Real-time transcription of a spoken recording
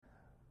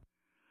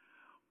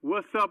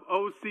What's up,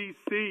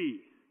 OCC?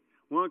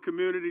 One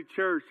Community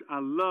Church. I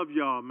love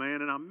y'all,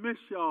 man, and I miss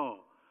y'all.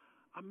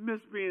 I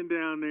miss being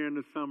down there in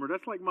the summer.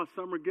 That's like my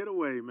summer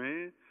getaway,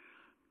 man.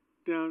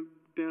 Down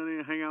there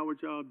and hang out with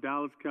y'all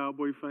Dallas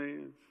Cowboy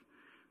fans.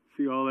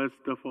 See all that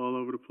stuff all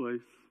over the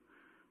place.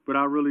 But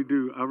I really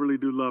do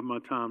love my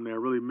time there. I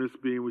really miss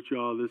being with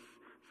y'all this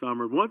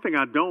summer. One thing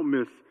I don't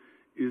miss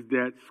is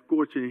that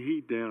scorching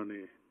heat down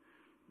there.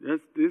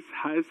 It's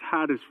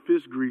hot as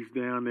fish grease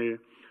down there.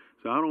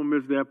 So I don't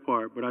miss that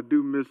part, but I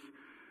do miss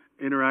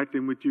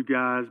interacting with you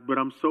guys. But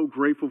I'm so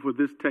grateful for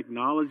this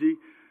technology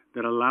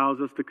that allows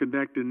us to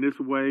connect in this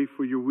way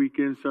for your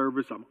weekend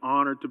service. I'm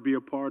honored to be a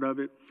part of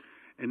it.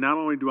 And not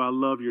only do I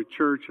love your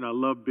church and I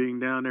love being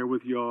down there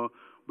with y'all,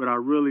 but I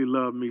really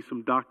love me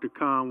some Dr.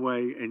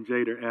 Conway and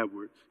Jada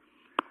Edwards.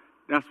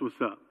 That's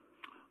what's up.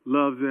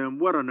 Love them.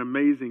 What an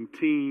amazing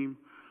team.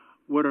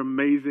 What an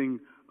amazing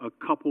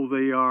couple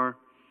they are.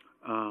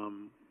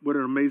 What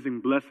an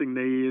amazing blessing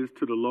they is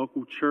to the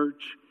local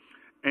church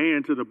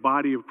and to the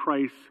body of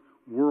Christ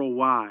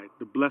worldwide.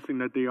 The blessing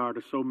that they are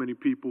to so many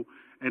people.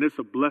 And it's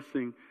a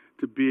blessing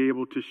to be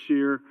able to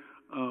share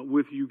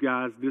with you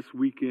guys this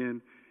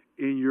weekend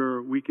in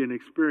your weekend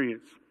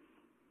experience.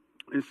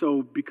 And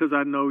so because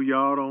I know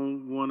y'all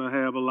don't want to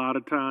have a lot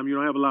of time, you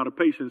don't have a lot of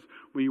patience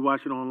when you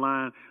watch it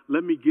online,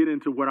 let me get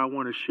into what I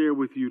want to share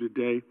with you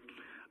today.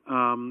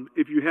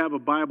 If you have a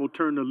Bible,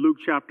 turn to Luke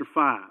chapter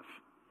 5.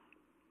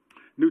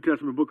 New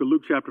Testament book of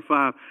Luke chapter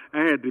 5.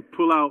 I had to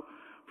pull out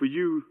for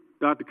you,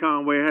 Dr.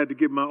 Conway, I had to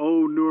get my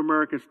old New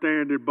American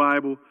Standard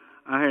Bible.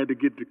 I had to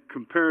get the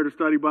Comparative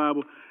Study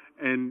Bible.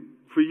 And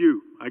for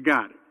you, I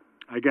got it.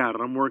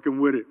 I'm working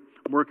with it.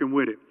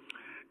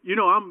 You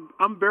know,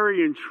 I'm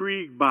very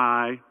intrigued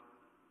by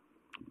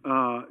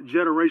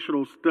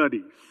generational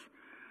studies.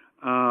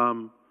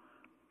 The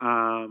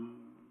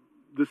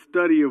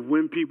study of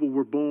when people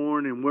were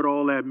born and what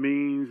all that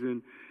means,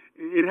 and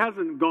it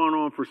hasn't gone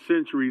on for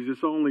centuries.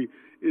 It's only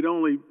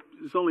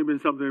been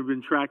something we've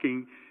been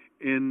tracking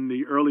in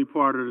the early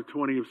part of the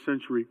 20th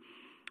century.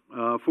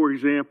 For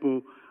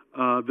example,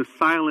 the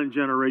silent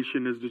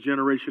generation is the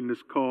generation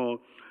that's called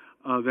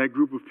that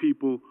group of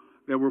people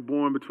that were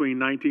born between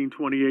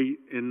 1928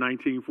 and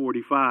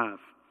 1945.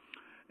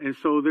 And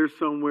so they're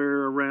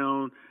somewhere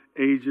around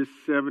ages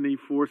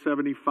 74,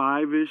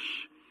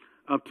 75-ish,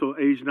 up till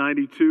age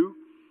 92.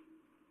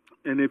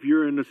 And if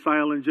you're in the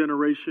silent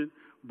generation,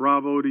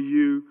 bravo to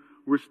you.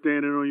 We're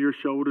standing on your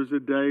shoulders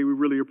today. We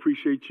really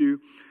appreciate you.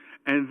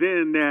 And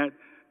then that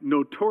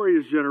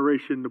notorious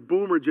generation, the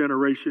boomer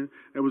generation,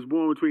 that was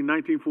born between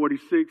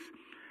 1946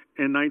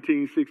 and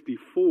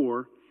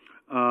 1964,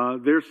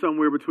 they're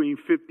somewhere between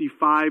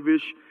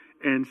 55-ish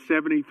and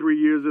 73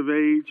 years of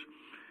age.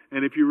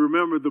 And if you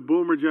remember, the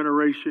boomer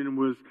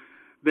generation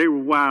they were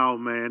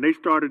wild, man. They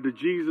started the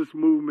Jesus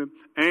movement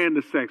and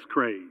the sex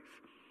craze.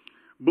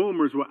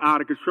 Boomers were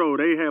out of control.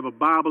 They have a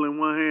Bible in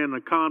one hand and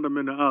a condom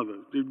in the other.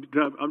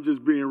 I'm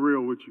just being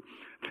real with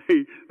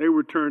you. They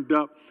were turned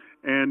up,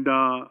 and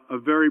a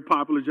very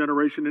popular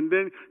generation. And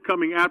then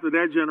coming after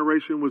that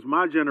generation was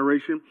my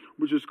generation,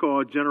 which is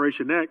called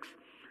Generation X.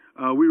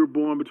 We were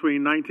born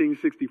between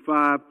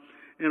 1965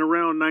 and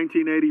around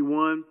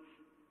 1981.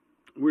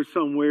 We're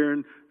somewhere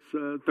in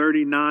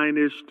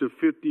 39-ish to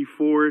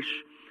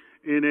 54-ish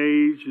in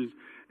age.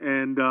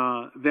 And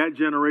that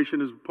generation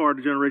is part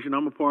of the generation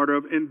I'm a part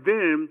of. And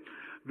then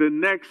the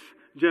next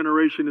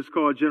generation is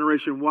called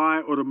Generation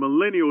Y, or the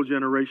millennial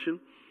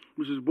generation,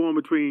 which is born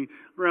between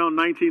around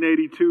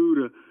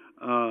 1982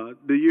 to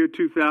the year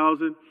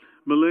 2000.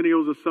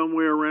 Millennials are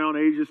somewhere around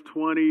ages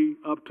 20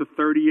 up to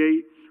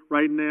 38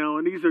 right now.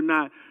 And these are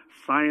not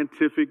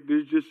scientific.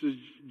 There's just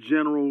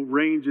general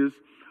ranges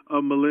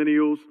of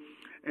millennials.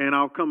 And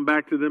I'll come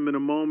back to them in a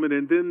moment.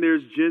 And then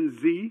there's Gen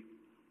Z.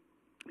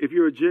 If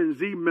you're a Gen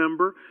Z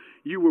member,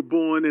 you were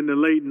born in the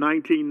late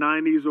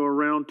 1990s or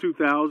around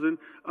 2000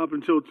 up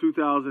until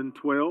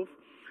 2012,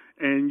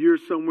 and you're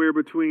somewhere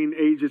between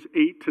ages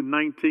 8 to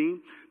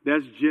 19.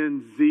 That's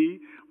Gen Z.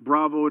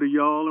 Bravo to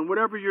y'all. And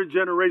whatever your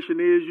generation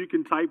is, you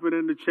can type it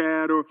in the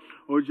chat or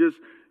just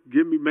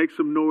make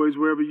some noise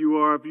wherever you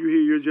are if you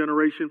hear your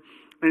generation.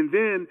 And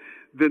then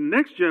the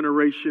next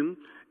generation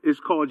is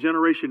called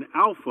Generation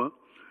Alpha,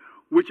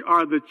 which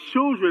are the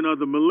children of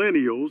the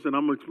millennials, and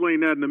I'm going to explain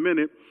that in a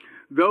minute.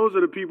 Those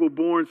are the people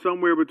born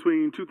somewhere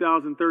between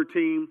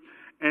 2013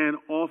 and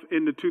off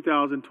into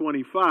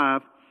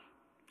 2025,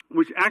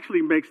 which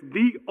actually makes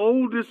the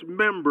oldest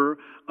member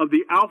of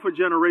the Alpha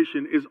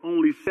generation is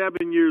only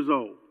 7 years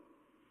old.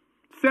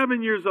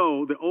 7 years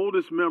old, the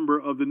oldest member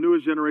of the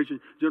newest generation,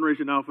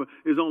 Generation Alpha,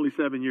 is only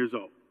 7 years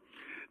old.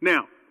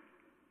 Now,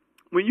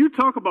 when you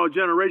talk about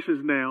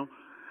generations now,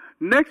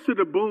 next to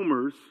the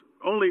boomers,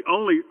 only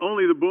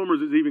the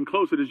boomers is even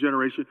closer to this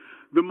generation,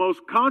 the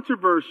most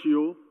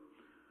controversial,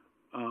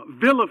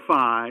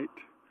 vilified,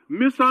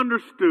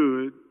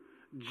 misunderstood,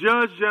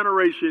 judged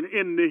generation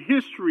in the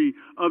history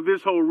of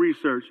this whole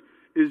research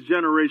is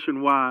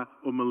Generation Y,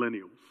 or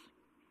millennials.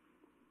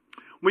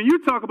 When you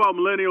talk about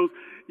millennials,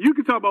 You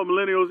can talk about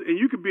millennials, and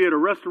you could be at a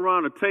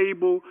restaurant, a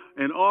table,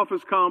 an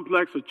office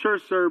complex, a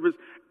church service,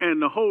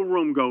 and the whole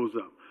room goes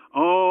up.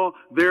 Oh,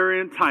 they're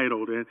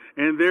entitled, and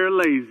they're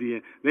lazy,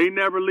 and they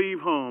never leave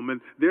home, and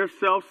they're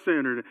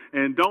self-centered,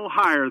 and don't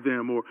hire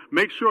them, or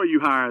make sure you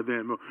hire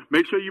them, or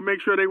make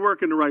sure they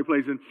work in the right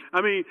place. And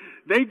I mean,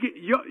 they get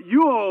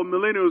you all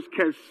millennials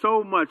catch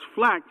so much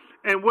flack.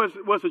 And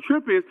what's the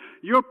trip is,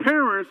 your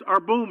parents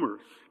are boomers.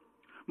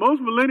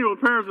 Most millennial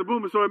parents are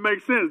boomers, so it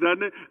makes sense,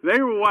 doesn't it?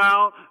 They were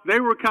wild. They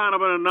were kind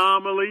of an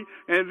anomaly.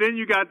 And then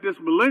you got this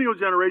millennial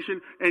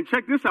generation. And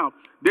check this out.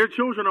 Their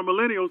children are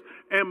millennials,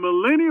 and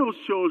millennials'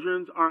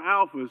 children are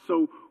alphas.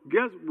 So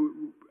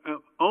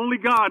only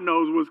God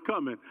knows what's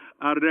coming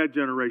out of that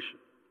generation.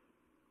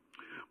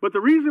 But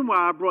the reason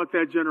why I brought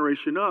that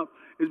generation up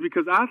is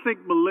because I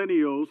think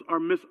millennials are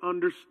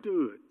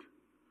misunderstood.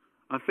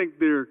 I think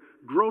they're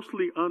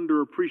grossly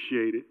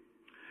underappreciated.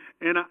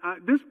 And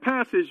this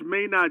passage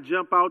may not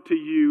jump out to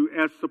you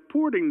as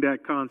supporting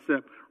that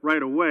concept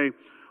right away,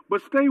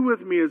 but stay with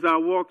me as I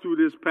walk through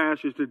this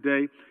passage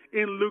today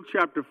in Luke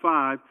chapter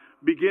 5,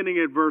 beginning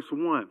at verse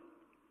 1.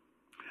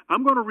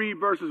 I'm going to read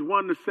verses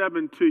 1 to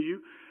 7 to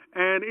you,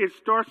 and it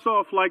starts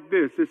off like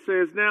this. It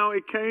says, "Now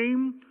it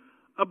came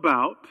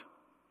about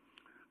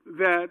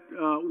that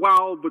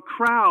while the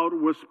crowd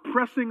was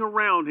pressing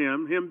around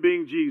him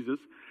being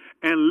Jesus,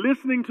 and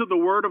listening to the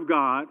word of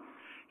God,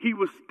 he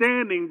was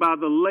standing by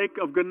the lake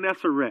of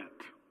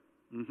Gennesaret."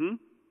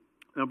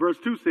 Now verse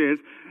 2 says,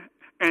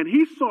 "And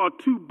he saw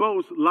two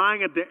boats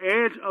lying at the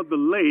edge of the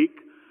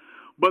lake,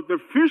 but the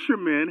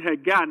fishermen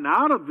had gotten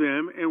out of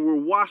them and were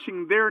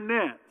washing their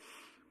nets."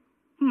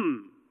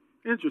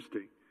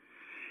 Interesting.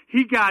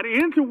 He got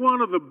into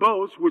one of the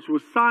boats, which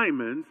was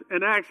Simon's,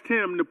 and asked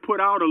him to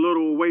put out a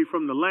little away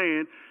from the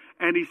land,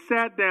 and he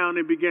sat down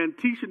and began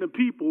teaching the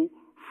people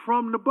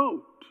from the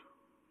boat.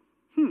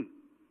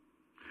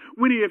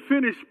 When he had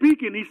finished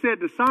speaking, he said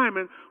to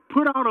Simon,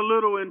 "Put out a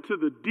little into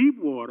the deep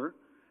water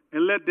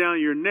and let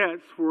down your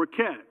nets for a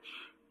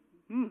catch."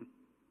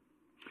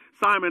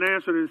 Simon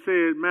answered and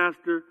said,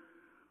 "Master,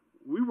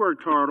 we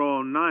worked hard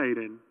all night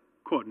and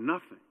caught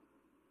nothing.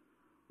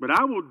 But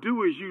I will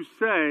do as you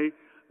say,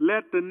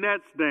 let the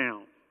nets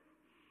down."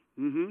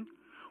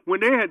 When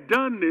they had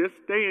done this,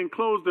 they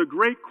enclosed a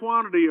great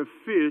quantity of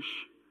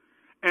fish,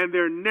 and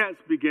their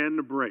nets began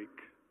to break.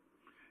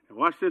 And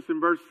watch this in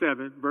verse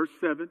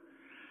 7.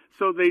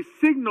 "So they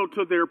signaled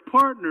to their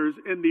partners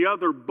in the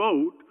other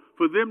boat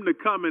for them to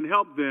come and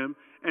help them,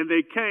 and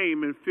they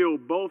came and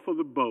filled both of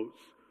the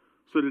boats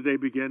so that they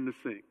began to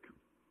sink."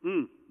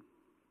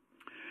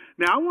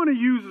 Now, I want to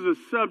use as a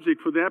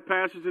subject for that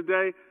passage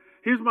today.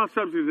 Here's my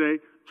subject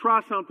today: try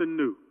something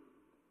new.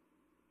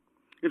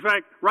 In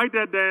fact, write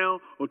that down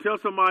or tell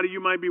somebody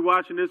you might be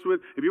watching this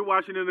with. If you're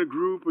watching in a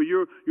group or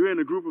you're in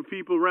a group of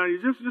people around you,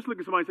 just look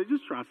at somebody and say,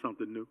 just try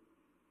something new.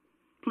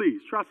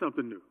 Please, try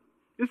something new.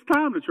 It's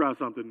time to try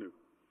something new.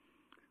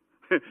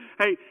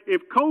 Hey,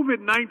 if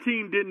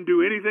COVID-19 didn't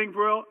do anything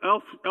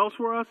else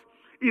for us,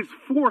 it's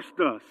forced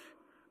us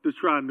to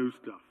try new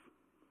stuff.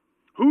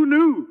 Who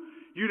knew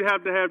you'd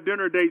have to have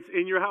dinner dates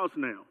in your house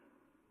now?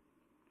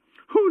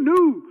 Who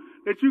knew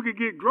that you could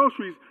get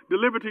groceries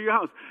delivered to your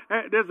house?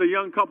 There's a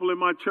young couple in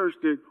my church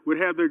that would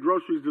have their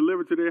groceries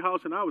delivered to their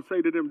house, and I would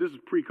say to them, this is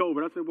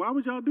pre-COVID. I said, why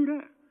would y'all do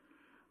that?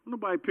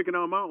 Nobody picking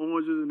out my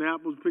oranges and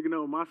apples, picking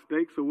out my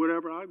steaks or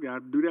whatever. I've got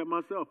to do that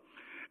myself.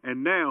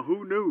 And now,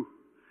 who knew?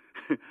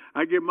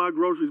 I get my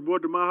groceries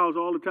brought to my house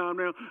all the time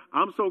now.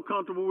 I'm so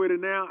comfortable with it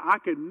now, I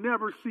could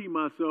never see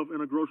myself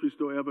in a grocery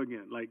store ever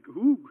again. Like,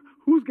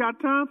 who's got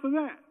time for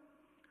that?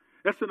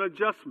 That's an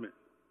adjustment.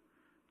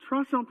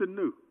 Try something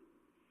new.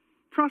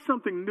 Try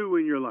something new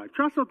in your life.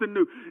 Try something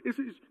new.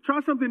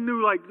 Try something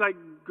new, like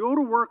go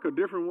to work a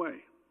different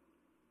way.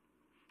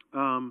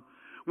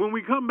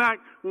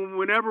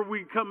 Whenever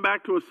we come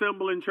back to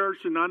assemble in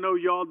church, and I know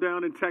y'all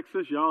down in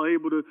Texas, y'all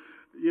able to,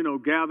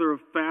 gather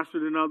faster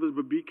than others,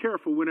 but be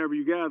careful whenever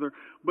you gather.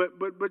 But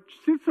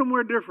sit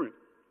somewhere different.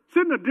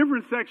 Sit in a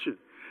different section.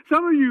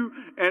 Some of you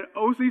at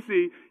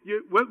OCC,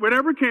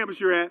 whatever campus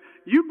you're at,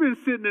 you've been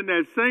sitting in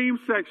that same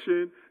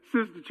section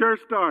since the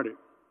church started.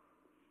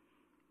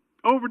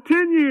 Over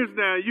 10 years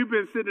now, you've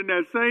been sitting in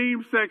that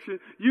same section.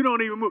 You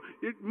don't even move.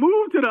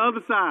 Move to the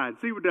other side.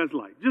 See what that's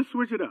like. Just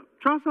switch it up.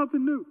 Try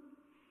something new.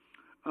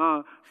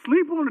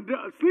 Sleep on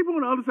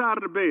the other side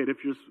of the bed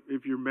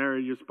if you're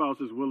married. Your spouse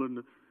is willing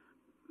to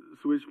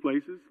switch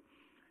places.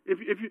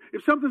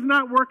 If something's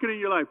not working in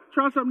your life,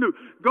 try something new.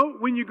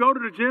 When you go to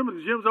the gym, if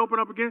the gym's open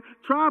up again,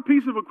 try a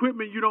piece of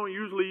equipment you don't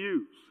usually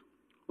use.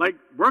 Like,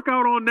 work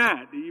out on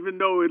that, even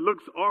though it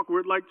looks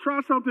awkward. Like,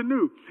 try something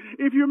new.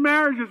 If your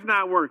marriage is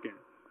not working,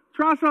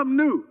 try something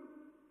new.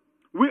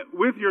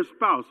 With your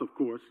spouse, of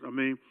course. I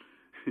mean,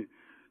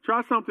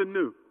 try something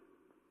new.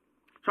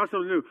 Try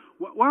something new.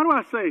 Why do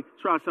I say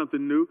try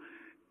something new?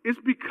 It's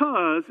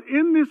because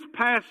in this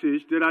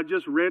passage that I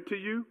just read to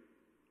you,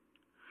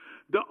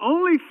 the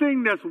only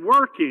thing that's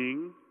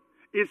working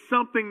is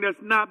something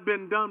that's not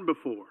been done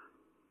before.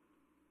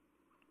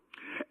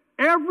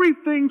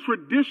 Everything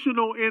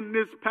traditional in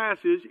this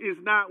passage is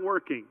not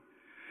working.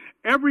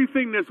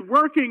 Everything that's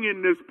working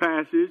in this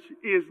passage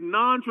is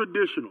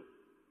non-traditional.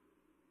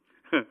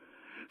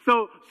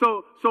 So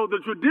the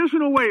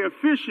traditional way of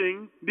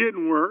fishing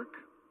didn't work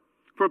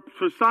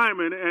for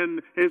Simon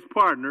and his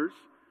partners.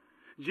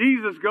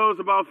 Jesus goes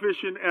about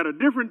fishing at a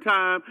different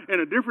time in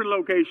a different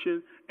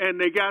location, and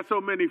they got so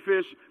many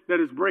fish that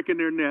it's breaking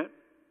their net.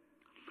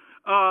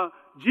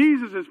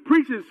 Jesus is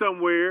preaching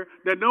somewhere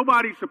that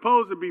nobody's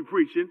supposed to be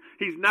preaching.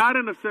 He's not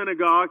in a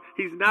synagogue.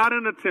 He's not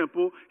in a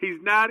temple.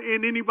 He's not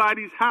in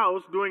anybody's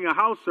house doing a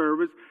house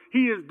service.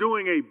 He is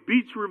doing a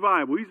beach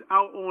revival. He's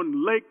out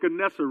on Lake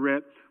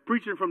Gennesaret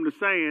preaching from the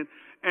sand,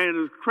 and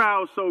the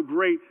crowd's so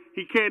great,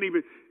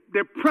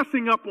 they're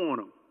pressing up on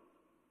him.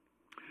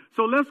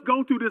 So let's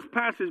go through this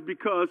passage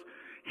because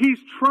he's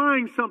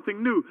trying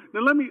something new.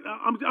 Now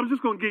I'm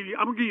just going to give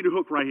you the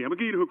hook right here. I'm going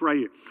to give you the hook right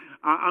here.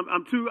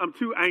 I'm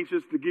too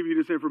anxious to give you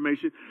this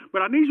information,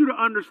 but I need you to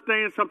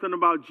understand something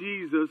about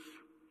Jesus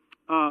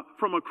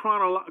from a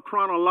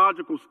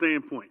chronological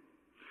standpoint.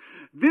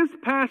 This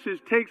passage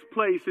takes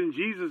place in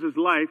Jesus'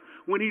 life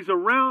when he's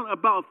around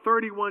about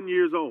 31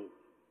 years old.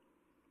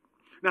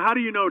 Now, how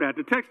do you know that?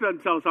 The text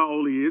doesn't tell us how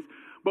old he is,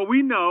 but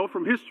we know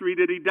from history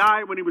that he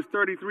died when he was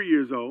 33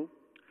 years old,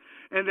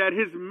 and that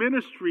his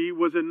ministry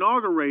was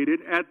inaugurated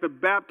at the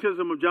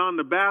baptism of John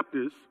the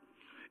Baptist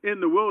in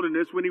the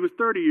wilderness when he was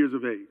 30 years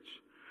of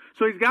age.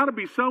 So he's got to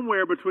be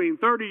somewhere between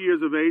 30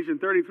 years of age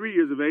and 33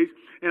 years of age.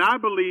 And I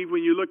believe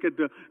when you look at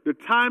the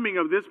timing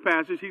of this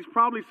passage, he's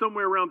probably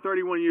somewhere around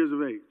 31 years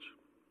of age.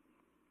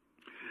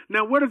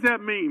 Now, what does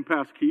that mean,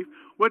 Pastor Keith?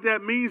 What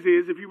that means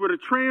is if you were to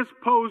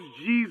transpose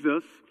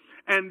Jesus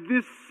and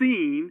this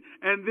scene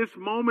and this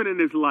moment in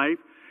his life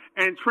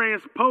and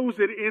transpose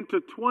it into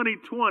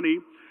 2020,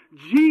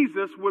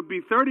 Jesus would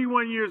be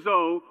 31 years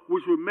old,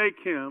 which would make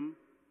him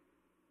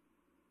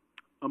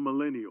a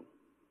millennial.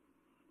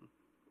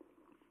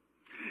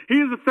 He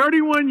is a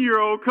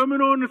 31-year-old coming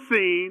on the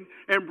scene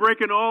and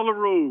breaking all the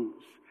rules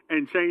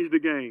and change the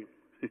game.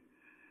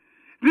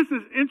 This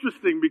is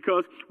interesting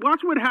because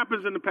watch what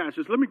happens in the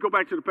passage. Let me go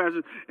back to the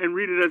passage and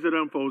read it as it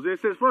unfolds. It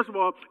says, first of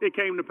all, it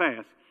came to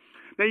pass.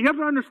 Now, you have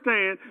to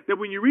understand that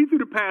when you read through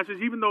the passage,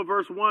 even though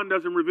verse 1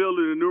 doesn't reveal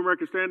it in the New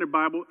American Standard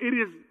Bible, it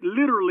is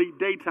literally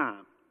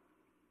daytime.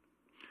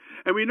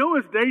 And we know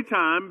it's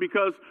daytime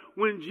because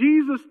when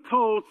Jesus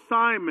told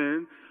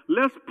Simon,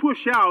 let's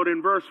push out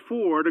in verse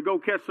 4 to go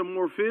catch some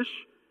more fish,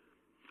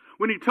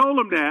 when he told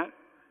him that,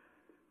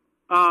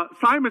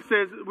 Simon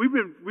says, we've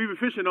been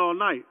fishing all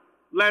night.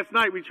 Last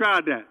night we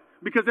tried that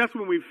because that's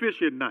when we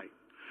fish at night.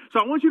 So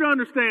I want you to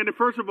understand that,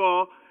 first of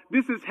all,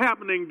 this is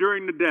happening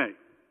during the day.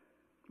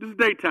 This is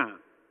daytime.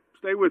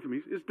 Stay with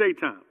me. It's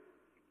daytime.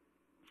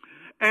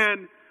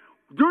 And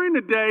during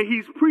the day,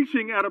 he's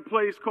preaching at a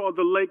place called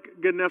the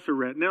Lake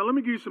Gennesaret. Now, let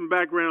me give you some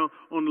background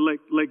on the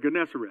Lake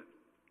Gennesaret.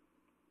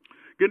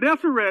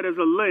 Gennesaret is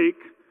a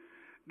lake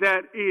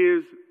that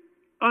is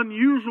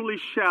unusually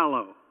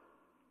shallow.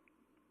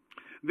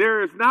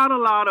 There is not a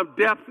lot of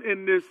depth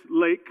in this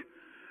lake.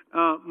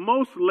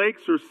 Most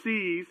lakes or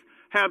seas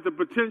have the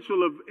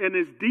potential of, in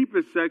its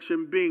deepest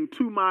section, being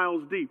 2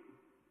 miles deep.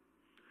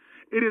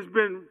 It has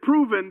been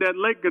proven that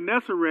Lake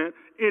Gennesaret,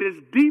 in its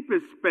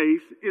deepest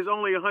space, is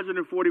only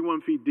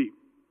 141 feet deep.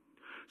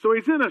 So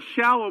he's in a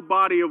shallow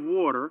body of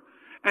water,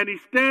 and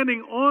he's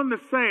standing on the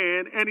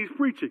sand, and he's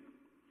preaching.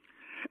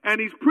 And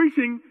he's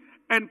preaching,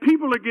 and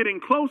people are getting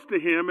close to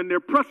him, and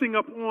they're pressing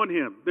up on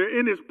him. They're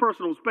in his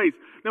personal space.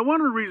 Now, one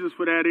of the reasons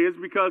for that is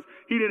because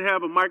he didn't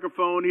have a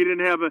microphone, he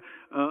didn't have a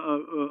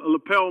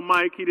lapel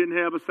mic, he didn't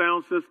have a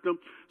sound system.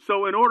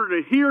 So in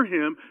order to hear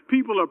him,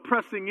 people are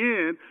pressing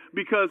in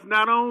because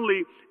not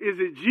only is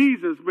it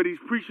Jesus, but he's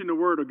preaching the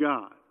Word of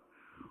God.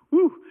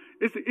 Whew.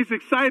 It's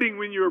exciting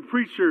when you're a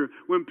preacher,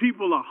 when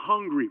people are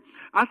hungry.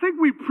 I think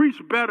we preach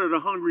better to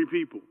hungry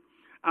people.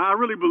 I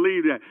really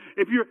believe that.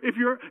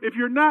 If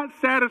you're not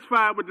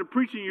satisfied with the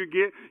preaching you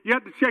get, you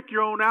have to check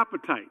your own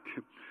appetite.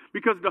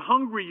 Because the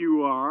hungrier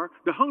you are,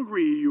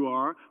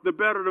 the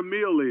better the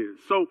meal is.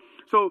 So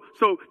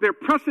they're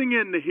pressing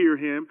in to hear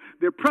him.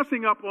 They're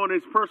pressing up on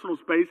his personal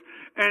space.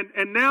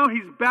 And now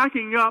he's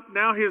backing up.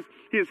 Now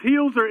his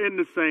heels are in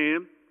the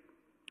sand.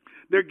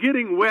 They're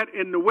getting wet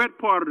in the wet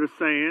part of the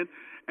sand.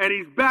 And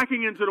he's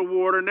backing into the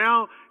water.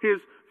 Now his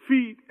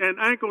feet and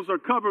ankles are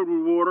covered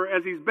with water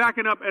as he's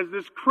backing up as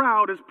this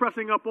crowd is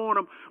pressing up on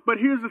him. But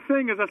here's the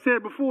thing, as I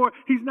said before,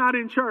 he's not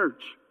in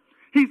church.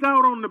 He's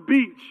out on the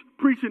beach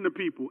preaching to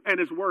people, and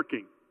it's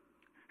working.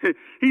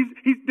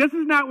 This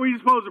is not where you're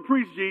supposed to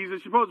preach,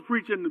 Jesus. You're supposed to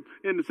preach in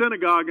the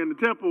synagogue, in the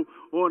temple,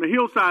 or on the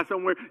hillside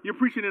somewhere. You're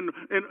preaching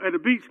at the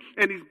beach,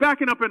 and he's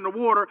backing up in the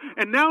water,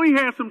 and now he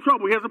has some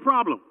trouble. He has a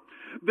problem.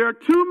 There are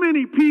too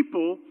many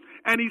people,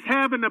 and he's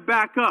having to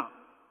back up.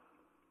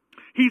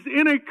 He's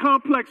in a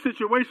complex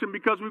situation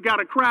because we've got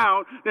a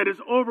crowd that is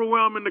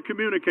overwhelming the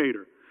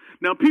communicator.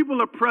 Now,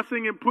 people are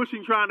pressing and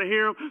pushing, trying to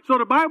hear him. So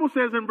the Bible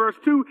says in verse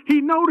 2,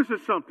 he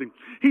notices something.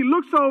 He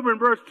looks over in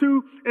verse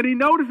 2, and he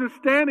notices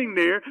standing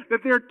there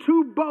that there are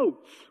 2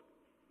 boats.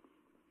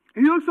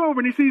 He looks over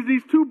and he sees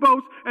these two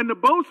boats, and the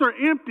boats are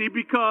empty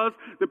because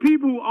the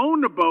people who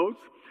own the boats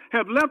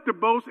have left the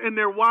boats and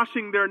they're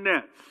washing their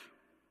nets.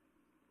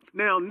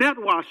 Now, net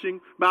washing,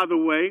 by the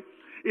way,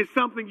 is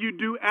something you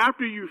do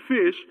after you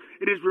fish.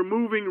 It is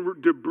removing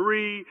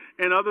debris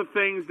and other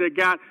things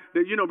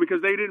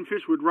because they didn't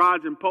fish with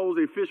rods and poles,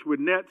 they fished with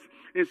nets.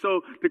 And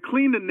so to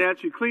clean the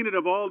nets, you clean it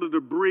of all the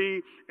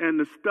debris and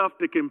the stuff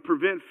that can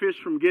prevent fish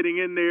from getting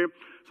in there,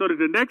 so that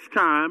the next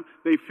time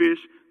they fish,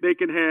 they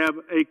can have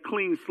a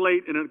clean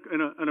slate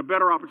and a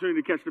better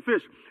opportunity to catch the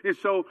fish. And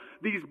so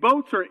these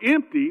boats are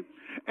empty,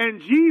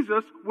 and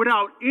Jesus,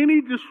 without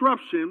any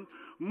disruption,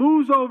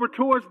 moves over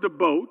towards the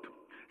boat,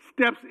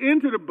 steps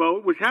into the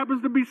boat, which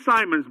happens to be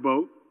Simon's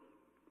boat,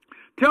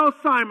 tells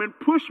Simon,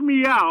 push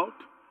me out.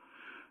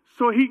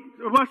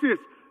 Watch this,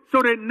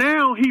 so that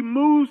now he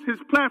moves, his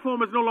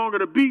platform is no longer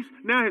the beach,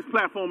 now his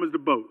platform is the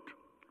boat.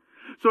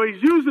 So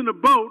he's using the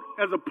boat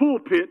as a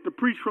pulpit to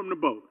preach from the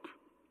boat.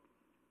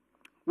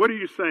 What are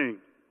you saying?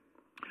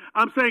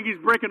 I'm saying he's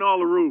breaking all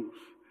the rules.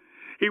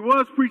 He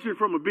was preaching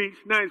from a beach,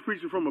 now he's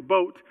preaching from a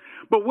boat.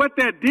 But what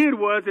that did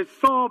was it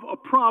solved a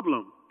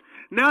problem.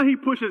 Now he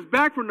pushes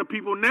back from the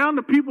people. Now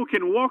the people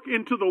can walk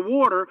into the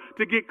water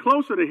to get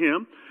closer to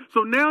him.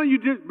 So now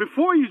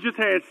before you just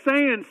had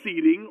sand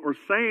seating or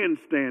sand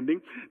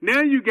standing.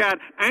 Now you got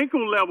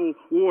ankle level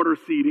water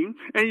seating,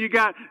 and you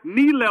got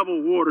knee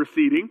level water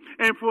seating.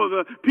 And for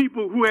the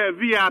people who have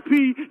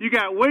VIP, you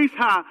got waist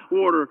high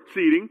water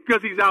seating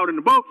because he's out in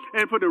the boat.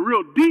 And for the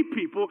real deep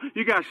people,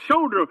 you got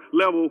shoulder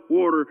level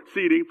water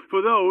seating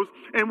for those.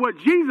 And what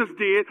Jesus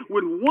did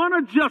with one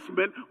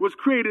adjustment was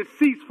created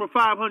seats for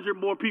 500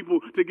 more people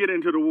to get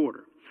into the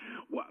water.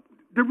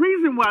 The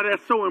reason why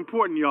that's so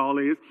important, y'all,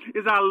 is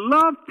I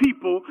love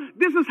people.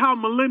 This is how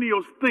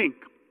millennials think.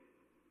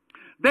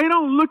 They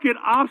don't look at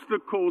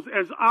obstacles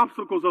as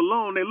obstacles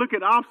alone. They look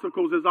at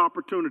obstacles as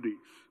opportunities.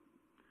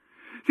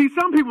 See,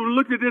 some people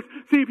looked at this.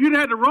 See, if you'd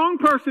had the wrong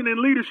person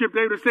in leadership,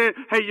 they would have said,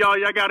 hey, y'all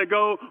got to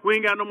go. We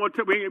ain't got no more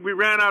we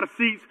ran out of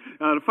seats.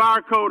 The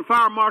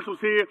fire marshal's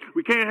here.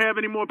 We can't have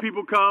any more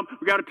people come.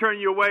 We got to turn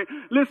you away.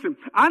 Listen,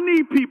 I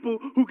need people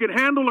who can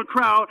handle a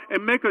crowd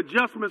and make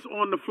adjustments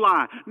on the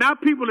fly.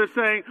 Not people that are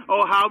saying,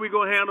 oh, how are we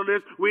going to handle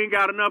this? We ain't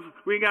got enough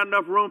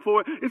room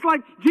for it. It's like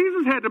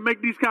Jesus had to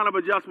make these kind of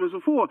adjustments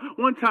before.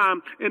 One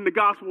time in the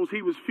Gospels,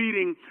 he was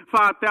feeding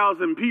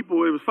 5,000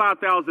 people. It was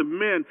 5,000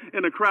 men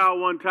in a crowd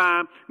one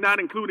time, not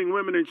including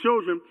women and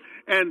children,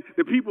 and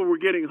the people were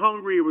getting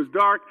hungry. It was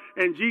dark,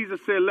 and Jesus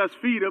said, let's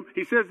feed them.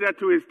 He says that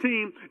to his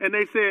team, and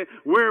they said,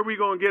 where are we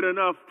going to get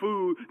enough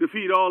food to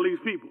feed all these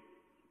people?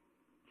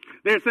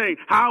 They're saying,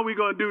 how are we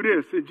going to do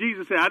this? And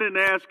Jesus said, I didn't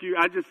ask you,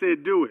 I just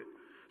said do it.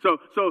 So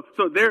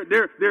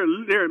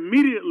they're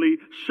immediately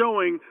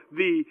showing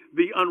the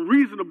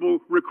unreasonable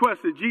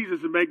request that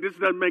Jesus would make. This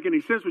doesn't make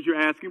any sense what you're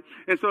asking.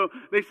 And so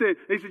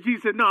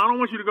Jesus said, no, I don't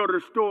want you to go to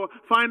the store.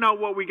 Find out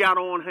what we got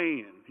on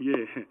hand.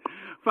 Yeah.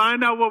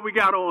 Find out what we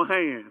got on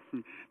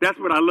hand. That's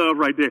what I love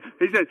right there.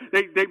 He said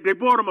they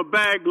bought him a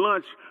bag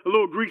lunch, a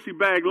little greasy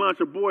bag lunch,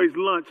 a boy's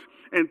lunch,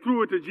 and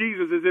threw it to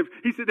Jesus as if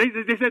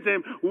they said to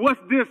him, what's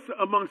this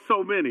among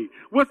so many?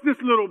 What's this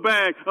little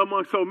bag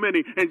among so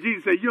many? And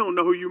Jesus said, you don't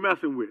know who you're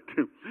messing with.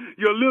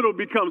 Your little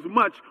becomes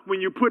much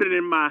when you put it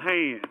in my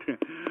hand.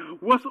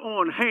 What's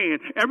on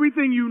hand?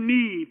 Everything you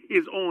need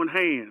is on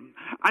hand.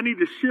 I need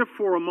to shift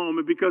for a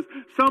moment because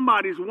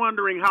somebody's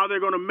wondering how they're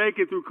going to make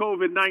it through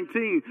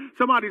COVID-19.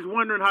 Somebody's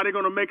wondering how they're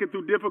going to make it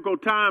through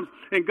difficult times.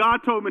 And God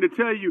told me to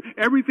tell you,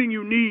 everything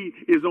you need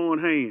is on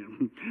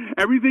hand.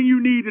 Everything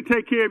you need to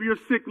take care of your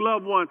sick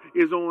loved one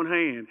is on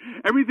hand.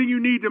 Everything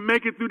you need to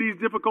make it through these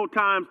difficult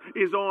times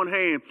is on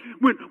hand.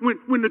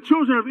 When the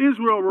children of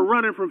Israel were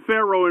running from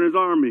Pharaoh and his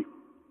army,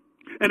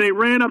 and they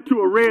ran up to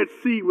a Red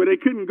Sea where they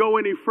couldn't go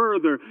any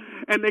further,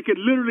 and they could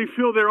literally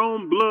feel their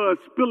own blood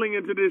spilling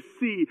into this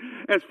sea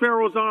as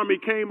Pharaoh's army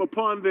came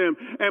upon them.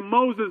 And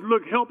Moses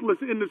looked helpless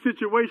in the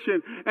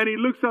situation, and he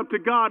looks up to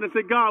God and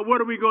said, God,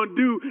 what are we going to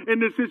do in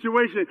this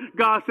situation?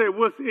 God said,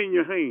 what's in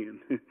your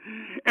hand?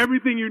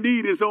 Everything you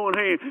need is on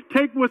hand.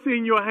 Take what's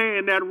in your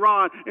hand, that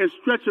rod, and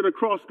stretch it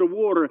across the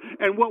water.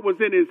 And what was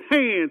in his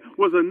hand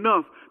was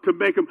enough to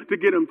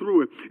get him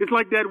through it. It's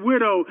like that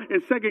widow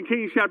in 2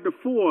 Kings chapter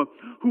 4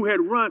 who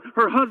had run,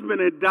 her husband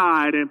had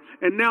died, and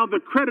now the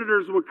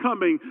creditors were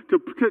coming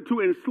to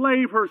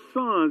enslave her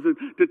sons and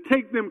to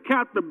take them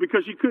captive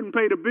because she couldn't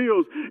pay the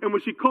bills. And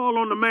when she called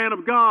on the man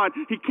of God,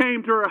 he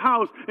came to her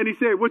house and he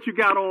said, what you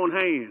got on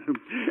hand?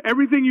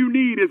 Everything you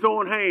need is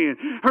on hand.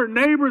 Her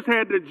neighbors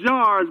had the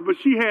jars, but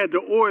she had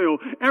the oil.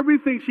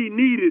 Everything she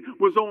needed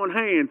was on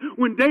hand.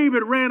 When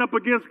David ran up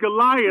against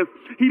Goliath,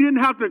 he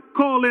didn't have to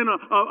call in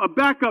a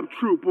backup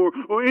troop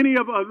or any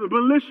of the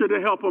militia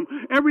to help him.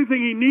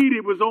 Everything he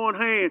needed was on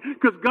hand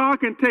because God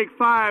can take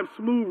 5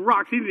 smooth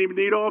rocks. He didn't even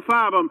need all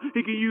 5 of them.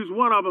 He can use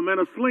one of them and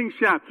a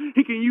slingshot.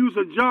 He can use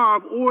a jar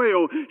of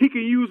oil. He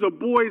can use a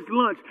boy's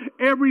lunch.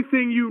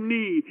 Everything you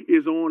need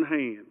is on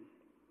hand.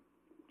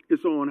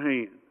 It's on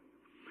hand.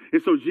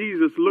 And so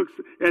Jesus looks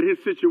at his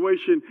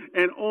situation,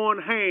 and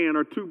on hand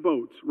are 2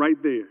 boats right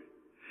there.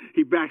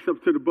 He backs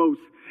up to the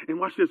boats. And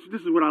watch this.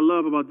 This is what I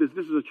love about this.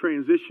 This is a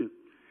transition.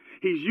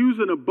 He's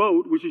using a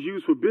boat, which is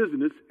used for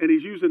business, and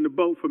he's using the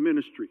boat for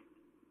ministry.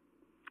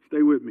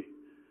 Stay with me.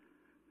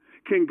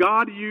 Can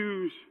God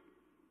use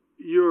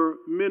your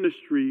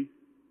ministry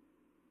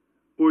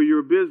or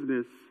your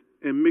business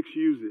and mix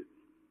use it?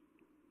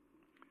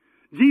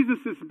 Jesus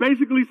is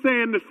basically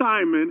saying to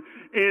Simon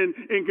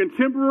in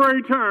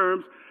contemporary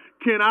terms,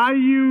 can I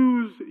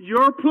use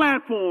your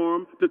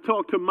platform to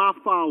talk to my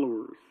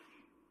followers?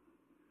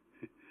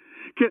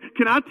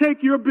 Can I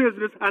take your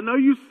business? I know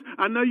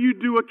you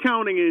do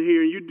accounting in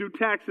here and you do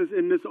taxes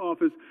in this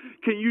office.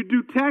 Can you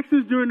do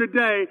taxes during the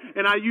day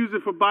and I use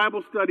it for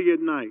Bible study at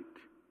night?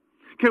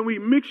 Can we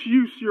mix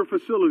use your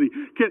facility?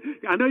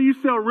 I know you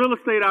sell real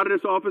estate out of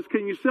this office.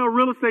 Can you sell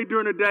real estate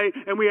during the day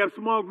and we have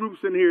small groups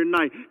in here at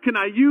night? Can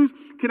I use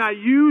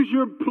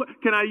your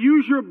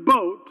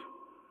boat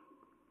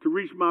to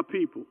reach my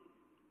people?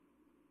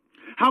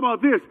 How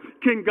about this?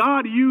 Can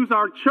God use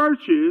our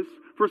churches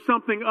for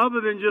something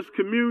other than just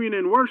communion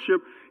and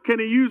worship? Can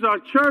he use our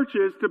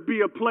churches to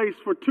be a place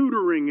for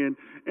tutoring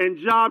and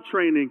job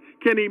training?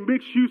 Can he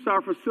mix use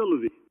our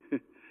facility?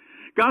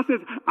 God says,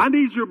 I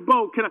need your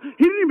boat. He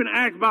didn't even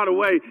ask, by the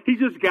way. He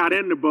just got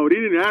in the boat. He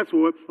didn't ask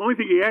for it. The only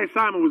thing he asked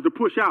Simon was to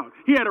push out.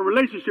 He had a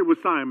relationship with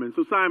Simon.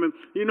 So Simon,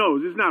 he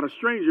knows, he's not a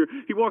stranger.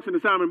 He walks into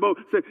Simon's boat,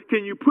 said,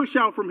 can you push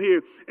out from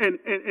here? And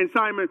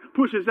Simon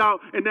pushes out,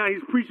 and now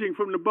he's preaching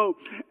from the boat.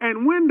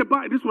 And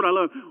this is what I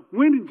love.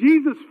 When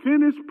Jesus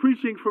finished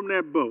preaching from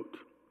that boat,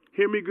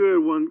 hear me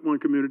good, one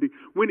community.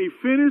 When he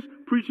finished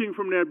preaching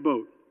from that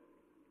boat,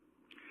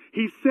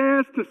 he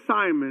says to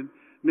Simon,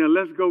 now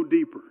let's go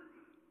deeper.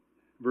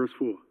 Verse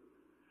 4.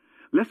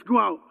 Let's go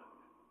out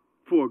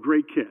for a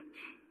great catch.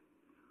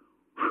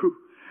 Whew.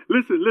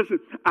 Listen.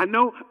 I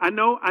know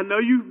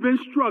you've been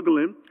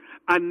struggling.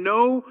 I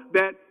know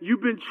that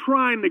you've been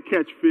trying to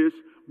catch fish,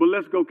 but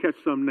let's go catch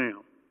some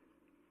now.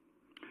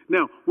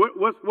 Now,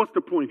 what's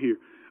the point here?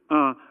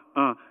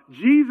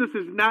 Jesus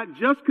is not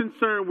just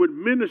concerned with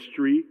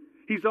ministry.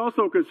 He's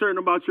also concerned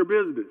about your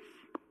business.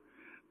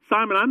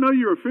 Simon, I know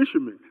you're a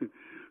fisherman,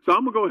 so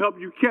I'm going to go help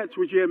you catch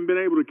what you haven't been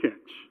able to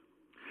catch.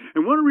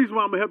 And one of the reasons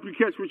why I'm going to help you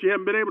catch what you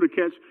haven't been able to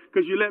catch,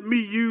 because you let me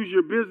use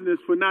your business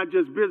for not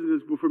just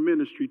business, but for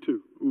ministry too.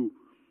 Ooh.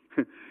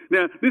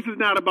 Now, this is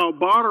not about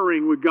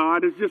bartering with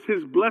God. It's just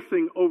his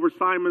blessing over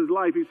Simon's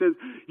life. He says,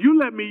 you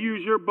let me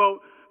use your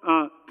boat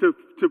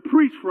to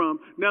preach from.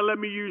 Now let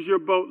me use your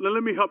boat. Now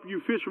let me help you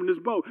fish from this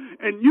boat.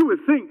 And you would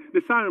think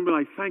that Simon would be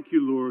like, thank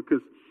you, Lord,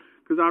 because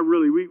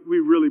we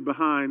really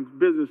behind.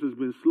 Business has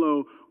been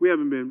slow. We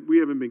haven't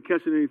been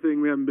catching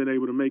anything. We haven't been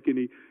able to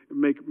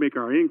make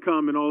our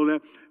income and all of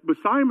that. But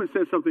Simon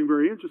says something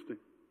very interesting.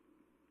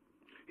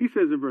 He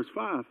says in verse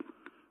 5,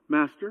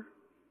 Master,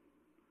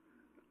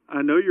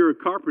 I know you're a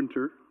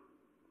carpenter.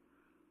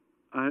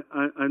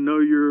 I know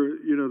you're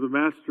the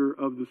master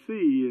of the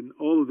sea and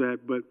all of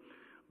that. But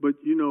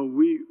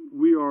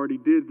we already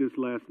did this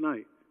last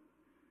night,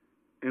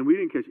 and we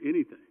didn't catch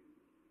anything.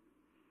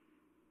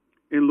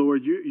 And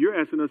Lord, you're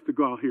asking us to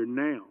go out here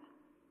now.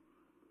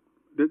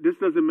 This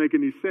doesn't make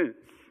any sense.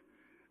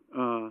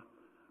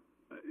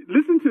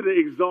 Listen to the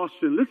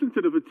exhaustion. Listen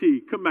to the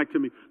fatigue. Come back to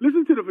me.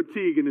 Listen to the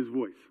fatigue in his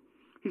voice.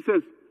 He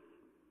says,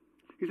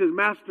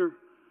 Master,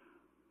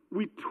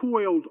 we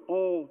toiled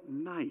all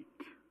night.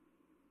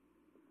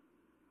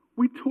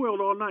 We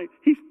toiled all night.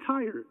 He's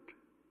tired.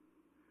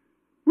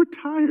 We're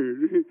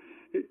tired.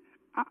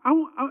 I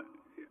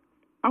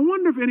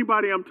wonder if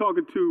anybody I'm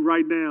talking to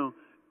right now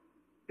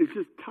is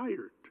just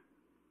tired.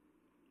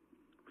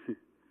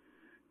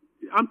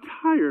 I'm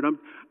tired.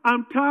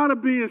 I'm tired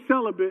of being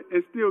celibate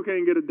and still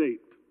can't get a date.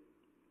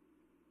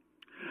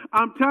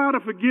 I'm tired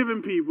of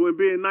forgiving people and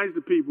being nice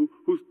to people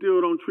who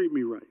still don't treat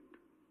me right.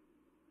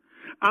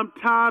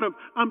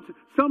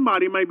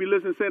 Somebody might be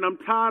listening saying, I'm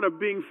tired of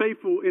being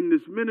faithful in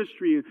this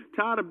ministry and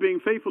tired of being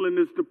faithful in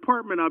this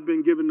department I've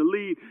been given to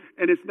lead,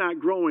 and it's not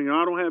growing, and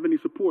I don't have any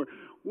support.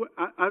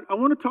 I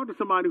want to talk to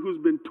somebody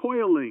who's been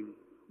toiling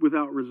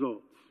without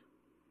results.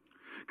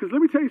 Because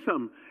let me tell you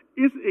something.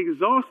 It's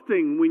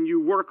exhausting when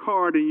you work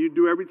hard and you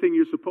do everything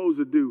you're supposed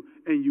to do,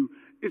 and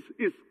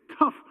it's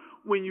tough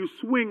when you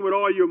swing with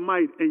all your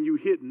might and you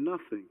hit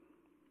nothing.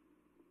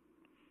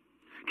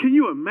 Can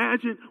you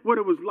imagine what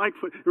it was like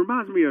it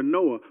reminds me of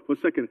Noah for a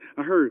second.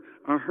 I heard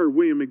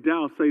William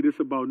McDowell say this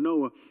about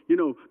Noah.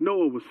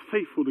 Noah was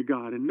faithful to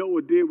God, and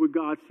Noah did what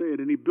God said,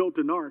 and he built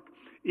an ark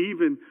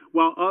even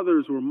while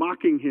others were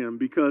mocking him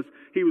because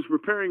he was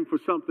preparing for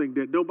something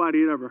that nobody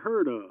had ever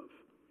heard of.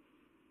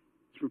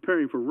 He's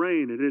preparing for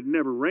rain, and it had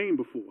never rained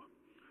before.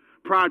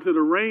 Prior to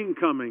the rain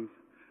coming,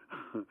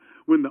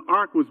 when the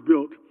ark was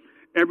built,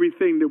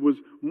 everything that was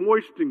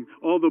moistening,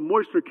 all the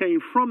moisture came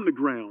from the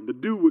ground. The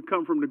dew would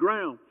come from the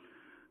ground.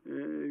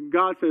 And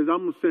God says,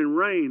 I'm going to send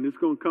rain. It's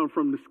going to come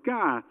from the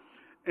sky.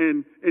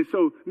 And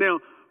so now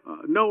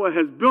Noah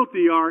has built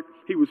the ark.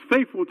 He was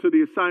faithful to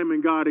the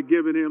assignment God had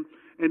given him.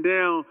 And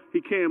now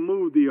he can't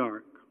move the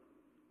ark.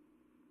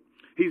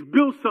 He's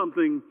built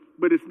something,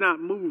 but it's not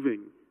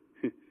moving.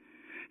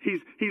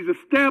 He's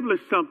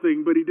established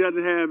something, but he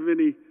doesn't have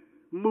any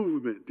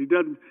movement. He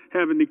doesn't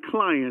have any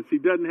clients. He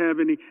doesn't have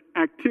any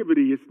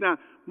activity. It's not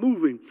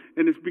moving.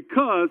 And it's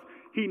because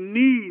he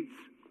needs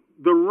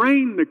the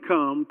rain to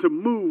come to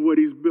move what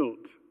he's built.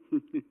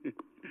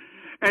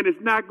 And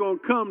it's not going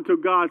to come till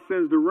God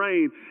sends the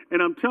rain.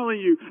 And I'm telling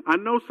you, I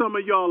know some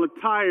of y'all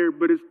are tired,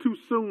 but it's too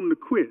soon to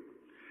quit.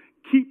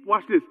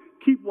 Watch this,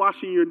 keep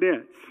washing your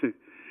nets.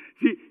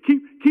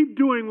 Keep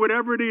doing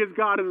whatever it is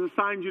God has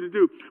assigned you to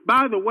do.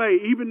 By the way,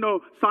 even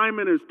though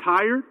Simon is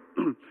tired,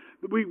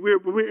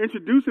 we're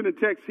introducing the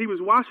text, he was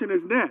washing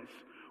his nets,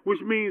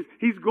 which means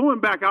he's going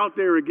back out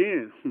there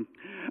again.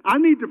 I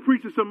need to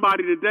preach to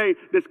somebody today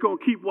that's going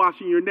to keep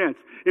washing your nets.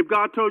 If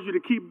God told you to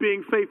keep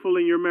being faithful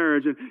in your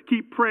marriage and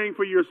keep praying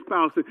for your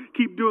spouse and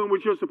keep doing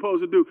what you're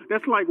supposed to do,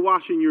 that's like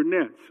washing your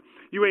nets.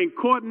 You ain't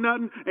caught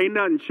nothing, ain't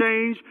nothing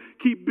changed.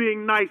 Keep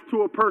being nice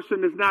to a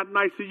person that's not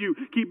nice to you.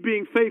 Keep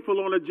being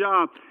faithful on a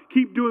job.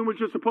 Keep doing what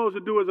you're supposed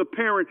to do as a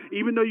parent,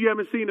 even though you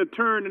haven't seen a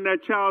turn in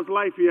that child's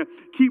life yet.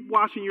 Keep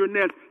washing your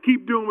nets.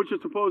 Keep doing what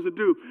you're supposed to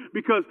do,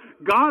 because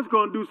God's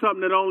going to do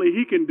something that only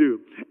he can do.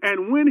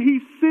 And when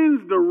he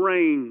sends the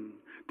rain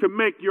to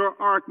make your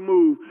ark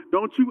move,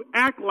 don't you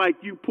act like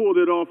you pulled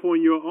it off on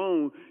your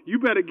own. You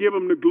better give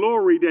him the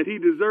glory that he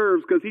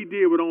deserves, because he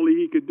did what only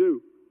he could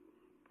do.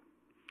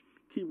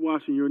 Keep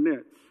washing your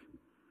nets.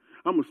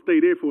 I'm going to stay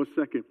there for a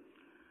second.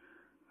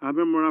 I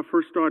remember when I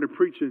first started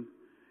preaching,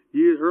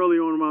 years early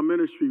on in my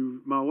ministry,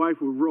 my wife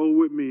would roll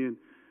with me. And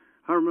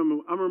I remember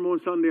one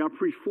Sunday I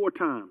preached 4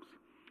 times.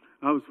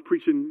 I was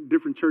preaching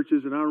different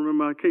churches, and I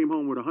remember I came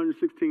home with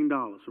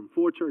 $116 from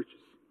 4 churches.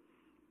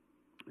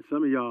 And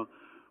some of y'all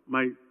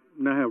might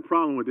not have a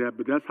problem with that,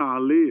 but that's how I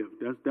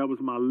lived. That was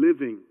my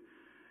living.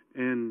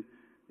 And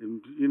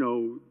you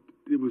know,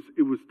 it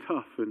was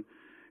tough.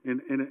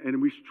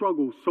 And we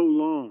struggled so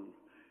long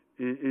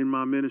in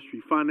my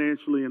ministry,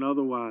 financially and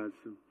otherwise.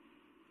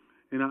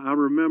 And I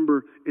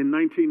remember in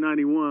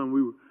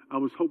 1991, I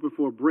was hoping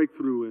for a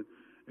breakthrough,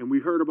 and we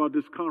heard about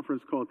this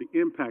conference called the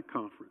Impact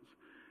Conference.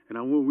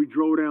 And we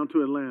drove down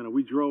to Atlanta.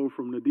 We drove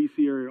from the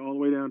D.C. area all the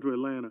way down to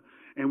Atlanta,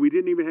 and we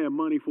didn't even have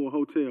money for a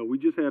hotel. We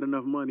just had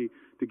enough money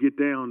to get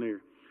down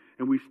there.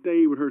 And we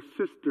stayed with her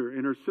sister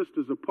in her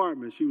sister's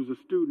apartment. She was a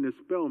student at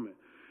Spelman.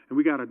 And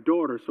we got a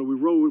daughter, so we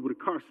rode with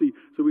a car seat.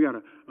 So we got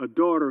a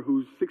daughter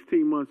who's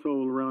 16 months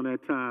old around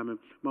that time, and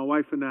my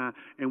wife and I,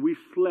 and we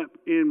slept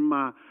in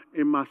my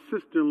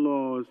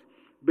sister-in-law's,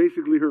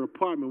 basically her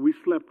apartment. We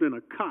slept in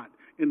a cot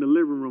in the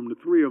living room, the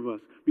 3 of us,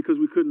 because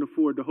we couldn't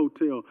afford the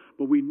hotel.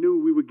 But we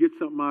knew we would get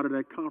something out of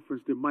that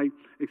conference that might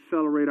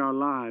accelerate our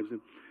lives. And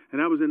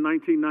that was in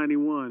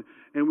 1991,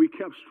 and we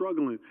kept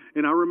struggling.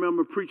 And I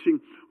remember preaching,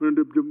 when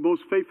the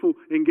most faithful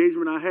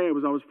engagement I had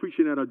was I was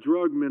preaching at a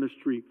drug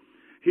ministry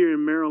here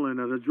in Maryland,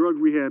 at a drug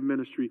rehab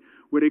ministry,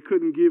 where they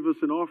couldn't give us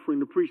an offering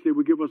to preach. They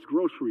would give us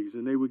groceries,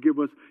 and they would give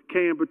us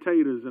canned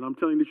potatoes, and I'm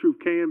telling you the truth,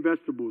 canned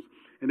vegetables,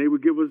 and they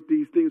would give us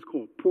these things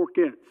called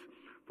porkettes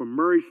from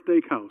Murray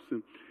Steakhouse,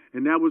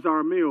 and that was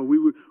our meal. We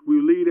would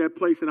leave that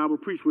place, and I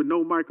would preach with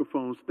no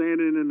microphone,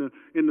 standing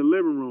in the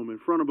living room in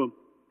front of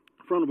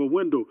a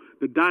window.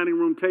 The dining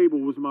room table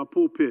was my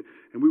pulpit,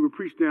 and we would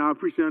preach there. I would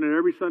preach down there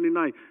every Sunday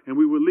night, and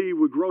we would leave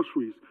with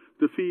groceries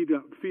to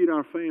feed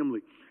our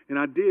family. And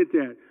I did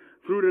that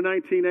through the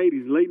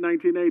 1980s, late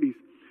 1980s.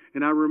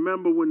 And I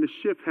remember when the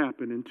shift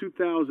happened in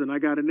 2000, I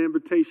got an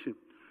invitation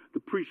to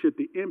preach at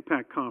the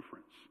Impact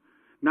Conference.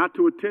 Not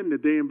to attend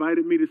it. They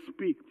invited me to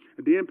speak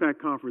at the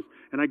Impact Conference.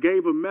 And I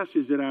gave a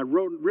message that I had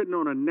written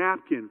on a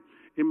napkin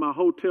in my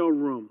hotel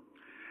room.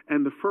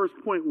 And the first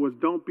point was,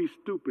 don't be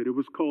stupid. It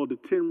was called the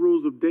 10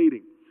 Rules of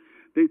Dating.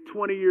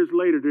 20 years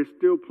later, they're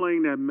still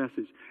playing that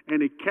message.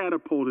 And it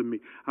catapulted me.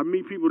 I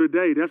meet people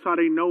today, that's how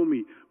they know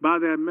me, by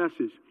that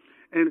message.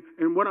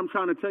 And what I'm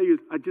trying to tell you is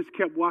I just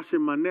kept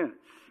washing my nets.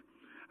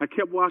 I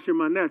kept washing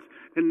my nets.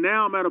 And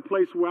now I'm at a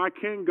place where I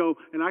can go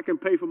and I can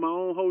pay for my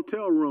own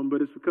hotel room,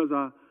 but it's because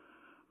I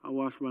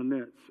wash my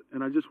nets.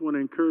 And I just want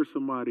to encourage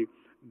somebody,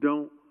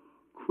 don't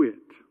quit.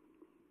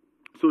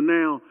 So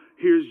now,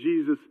 here's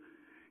Jesus.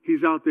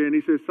 He's out there and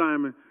he says,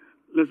 Simon,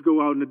 let's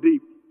go out in the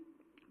deep.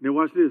 Now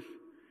watch this.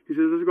 He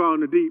says, let's go out in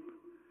the deep.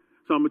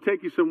 So I'm going to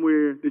take you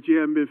somewhere that you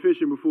haven't been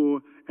fishing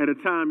before at a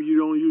time you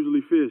don't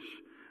usually fish.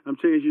 I'm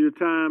changing your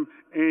time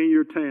and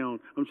your town.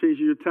 I'm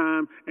changing your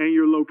time and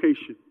your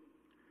location.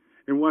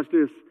 And watch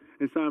this.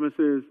 And Simon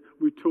says,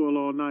 we toil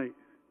all night.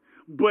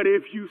 But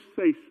if you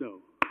say so.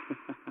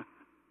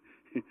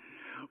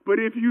 But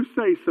if you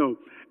say so,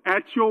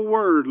 at your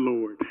word,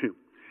 Lord,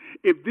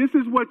 if this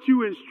is what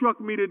you instruct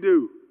me to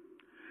do.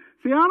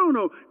 See, I don't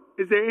know.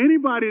 Is there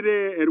anybody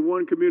there at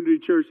One Community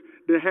Church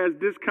that has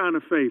this kind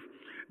of faith?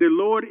 That,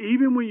 Lord,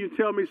 even when you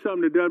tell me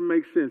something that doesn't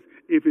make sense,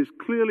 if it's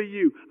clearly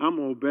you, I'm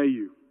going to obey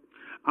you.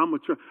 I'm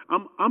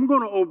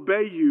going to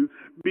obey you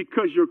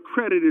because your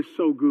credit is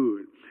so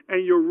good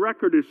and your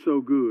record is so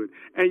good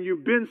and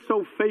you've been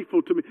so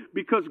faithful to me,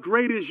 because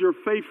great is your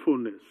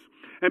faithfulness.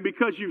 And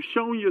because you've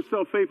shown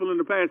yourself faithful in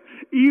the past,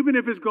 even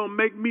if it's going to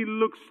make me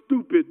look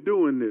stupid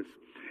doing this,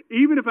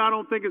 even if I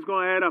don't think it's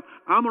going to add up,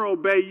 I'm going to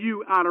obey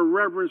you out of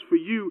reverence for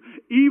you.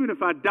 Even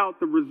if I doubt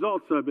the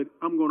results of it,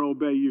 I'm going to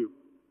obey you.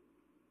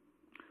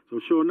 So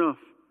sure enough,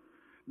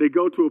 they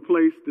go to a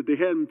place that they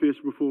hadn't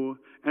fished before.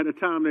 At a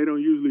time they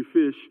don't usually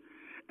fish.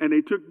 And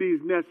they took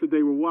these nets that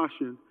they were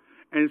washing,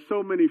 and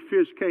so many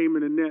fish came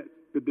in the net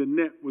that the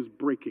net was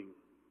breaking.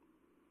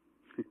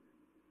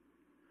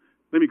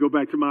 Let me go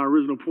back to my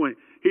original point.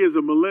 Here's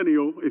a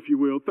millennial, if you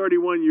will,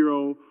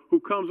 31-year-old, who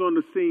comes on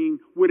the scene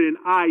with an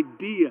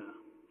idea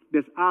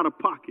that's out of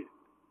pocket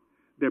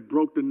that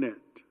broke the net.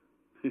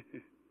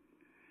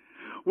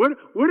 What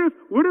if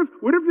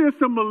there's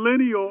some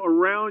millennial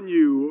around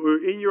you or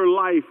in your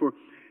life or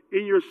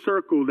in your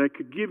circle that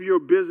could give your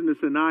business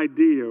an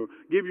idea or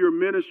give your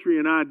ministry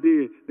an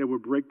idea that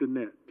would break the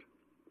net,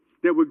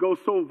 that would go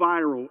so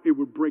viral it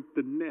would break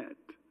the net?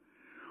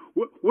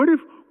 What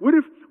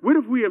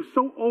if we have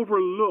so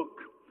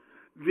overlooked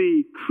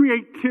the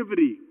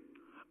creativity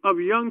of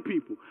young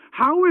people?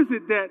 How is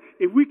it that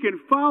if we can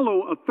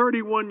follow a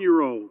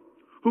 31-year-old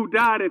who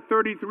died at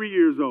 33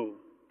 years old,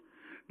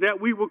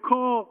 that we will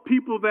call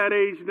people that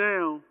age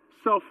now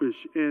selfish?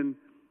 And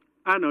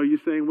I know you're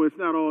saying, well, it's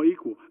not all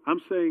equal. I'm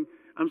saying,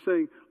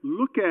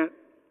 look at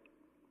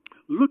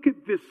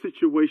this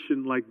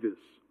situation like this.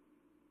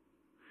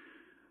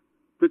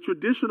 The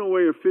traditional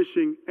way of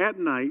fishing at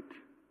night,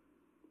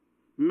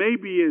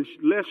 maybe in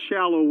less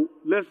shallow,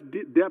 less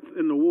depth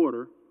in the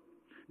water,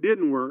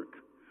 didn't work.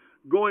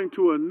 Going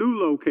to a new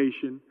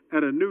location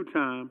at a new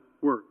time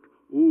worked.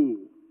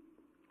 Ooh.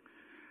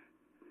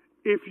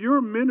 If your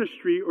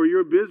ministry or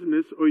your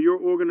business or your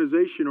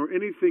organization or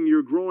anything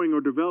you're growing or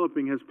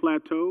developing has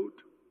plateaued,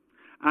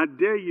 I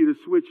dare you to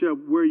switch up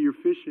where you're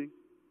fishing.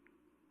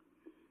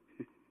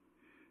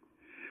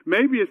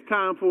 Maybe it's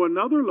time for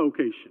another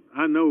location.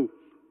 I know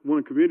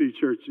one community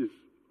church is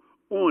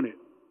on it.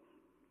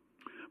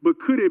 But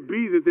could it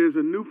be that there's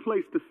a new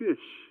place to fish?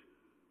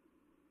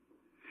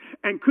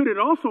 And could it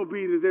also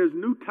be that there's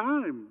new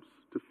times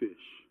to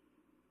fish?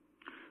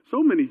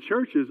 So many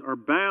churches are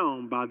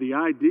bound by the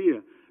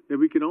idea that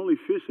we can only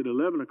fish at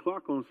 11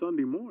 o'clock on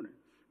Sunday mornings.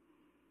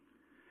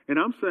 And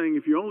I'm saying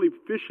if you're only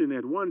fishing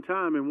at one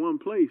time in one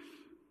place,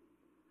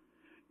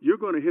 you're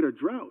going to hit a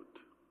drought.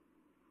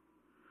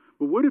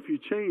 But what if you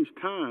change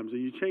times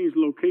and you change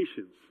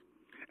locations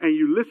and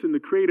you listen to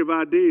creative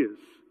ideas?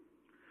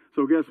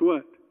 So guess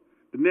what?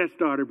 The net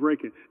started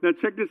breaking. Now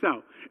check this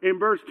out. In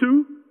verse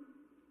 2,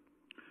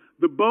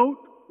 the boat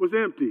was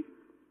empty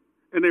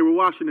and they were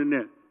washing the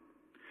net.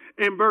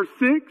 In verse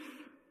 6,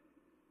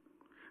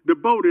 the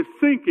boat is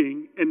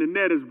sinking and the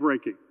net is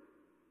breaking.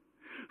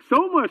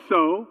 So much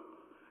so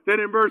that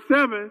in verse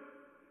 7,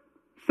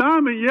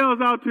 Simon yells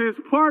out to his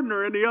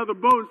partner in the other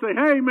boat and say,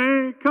 hey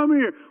man, come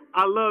here.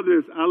 I love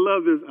this. I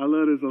love this. I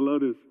love this. I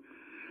love this.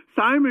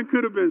 Simon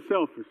could have been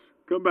selfish.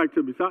 Come back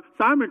to me.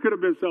 Simon could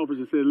have been selfish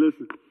and said,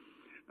 listen,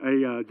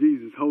 hey,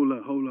 Jesus, hold,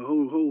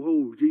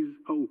 Jesus,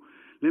 hold.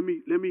 Let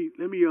me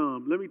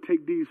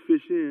take these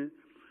fish in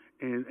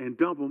and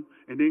dump them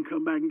and then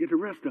come back and get the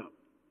rest up,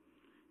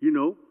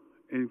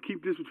 and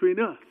keep this between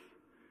us.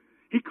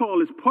 He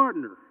called his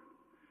partner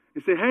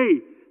and said,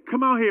 hey,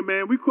 come out here,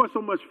 man. We caught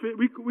so much fish.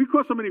 We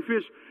caught so many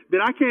fish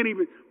that I can't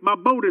even, my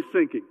boat is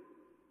sinking.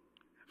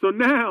 So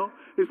now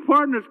his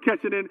partner's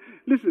catching in.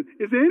 Listen,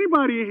 is there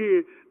anybody in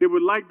here that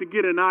would like to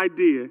get an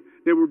idea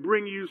that would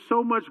bring you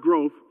so much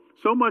growth,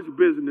 so much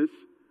business,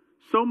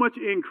 so much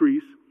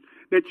increase,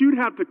 that you'd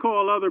have to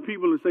call other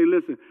people and say,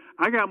 listen,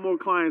 I got more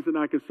clients than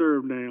I can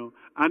serve now.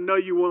 I know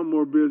you want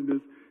more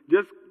business.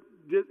 Just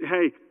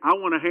hey, I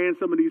want to hand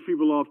some of these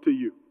people off to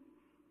you.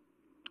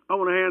 I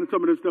want to hand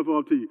some of this stuff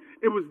off to you.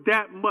 It was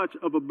that much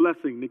of a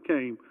blessing that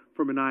came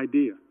from an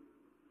idea.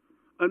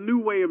 A new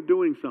way of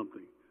doing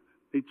something.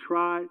 They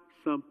tried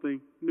something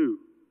new.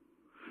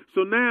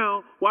 So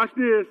now, watch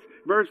this.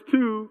 Verse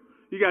 2,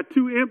 you got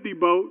two empty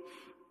boats,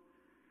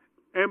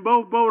 and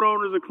both boat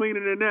owners are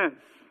cleaning their nets.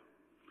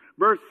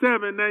 Verse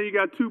 7, now you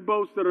got two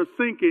boats that are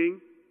sinking,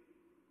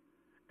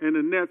 and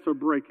the nets are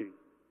breaking.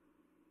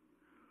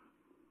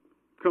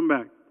 Come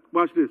back.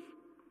 Watch this.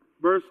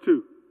 Verse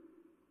 2.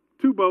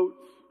 Two boats,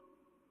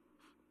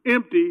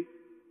 empty,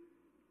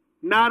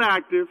 not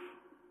active,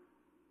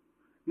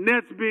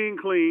 nets being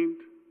cleaned.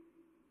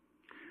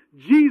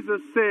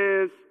 Jesus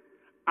says,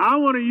 I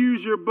want to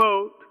use your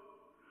boat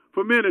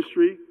for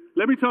ministry.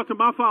 Let me talk to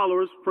my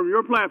followers from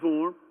your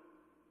platform.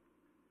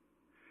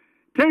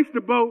 Takes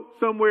the boat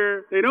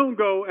somewhere they don't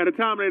go at a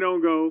time they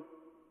don't go.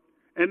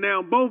 And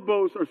now both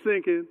boats are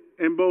sinking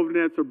and both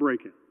nets are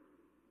breaking.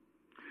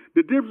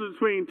 The difference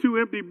between two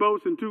empty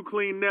boats and two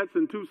clean nets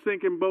and two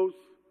sinking boats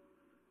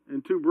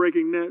and two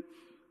breaking nets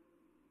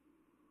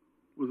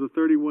was a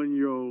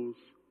 31-year-old's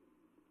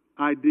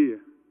idea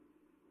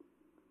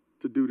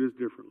to do this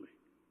differently.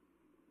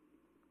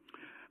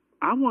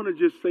 I want to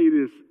just say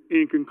this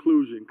in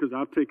conclusion because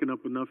I've taken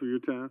up enough of your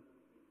time.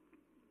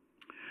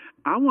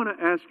 I want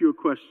to ask you a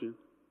question.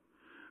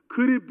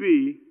 Could it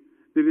be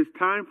that it's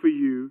time for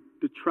you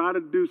to try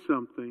to do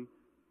something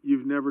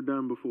you've never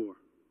done before.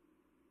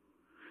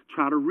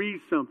 Try to read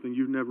something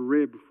you've never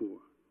read before.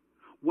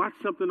 Watch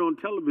something on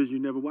television you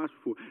never watched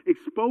before.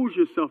 Expose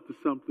yourself to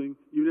something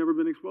you've never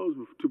been exposed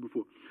to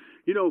before.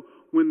 You know,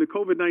 when the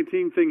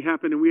COVID-19 thing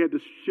happened and we had to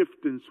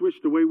shift and switch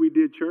the way we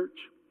did church,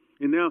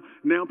 and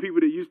now people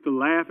that used to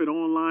laugh at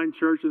online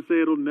church and say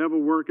it'll never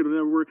work,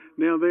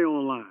 now they're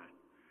online.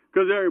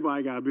 Because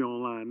everybody got to be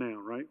online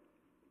now, right?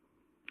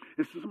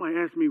 And so somebody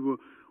asked me,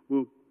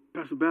 well,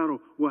 Pastor Battle,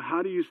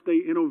 how do you stay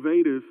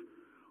innovative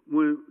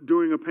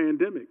during a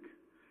pandemic?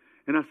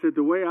 And I said,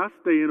 the way I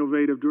stay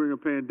innovative during a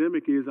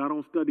pandemic is I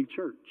don't study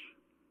church.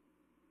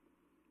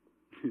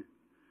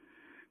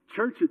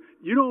 Church,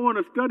 you don't want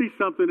to study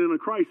something in a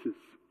crisis.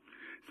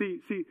 See,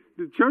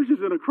 the church is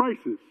in a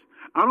crisis.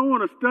 I don't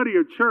want to study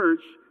a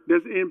church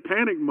that's in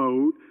panic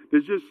mode,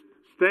 that's just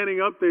standing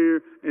up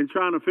there and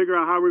trying to figure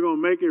out how we're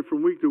going to make it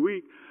from week to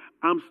week.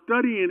 I'm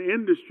studying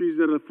industries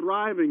that are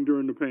thriving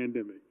during the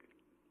pandemic.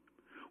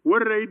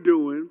 What are they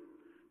doing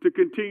to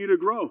continue to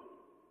grow?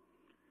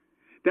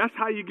 That's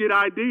how you get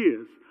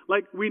ideas.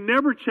 Like, we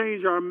never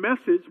change our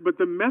message, but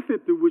the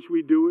method through which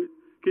we do it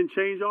can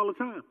change all the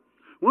time.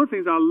 One of the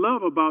things I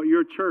love about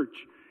your church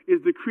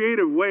is the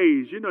creative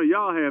ways. You know,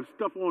 y'all have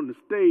stuff on the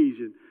stage,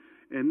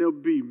 and there'll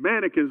be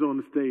mannequins on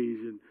the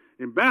stage,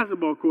 and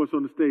basketball courts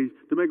on the stage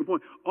to make a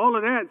point. All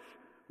of that's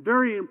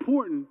very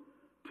important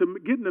to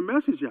getting the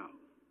message out.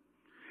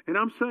 And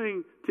I'm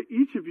saying to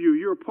each of you,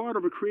 you're a part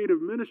of a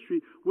creative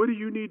ministry. What do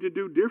you need to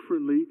do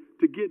differently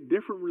to get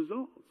different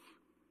results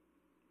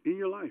in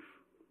your life?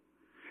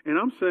 And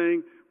I'm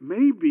saying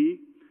maybe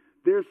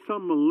there's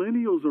some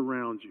millennials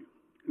around you.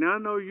 Now, I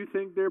know you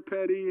think they're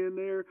petty and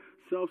they're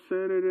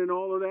self-centered and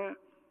all of that.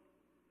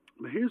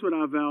 But here's what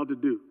I vowed to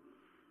do.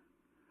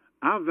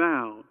 I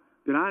vowed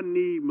that I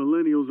need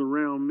millennials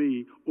around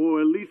me,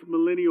 or at least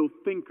millennial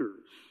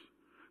thinkers,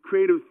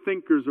 creative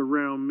thinkers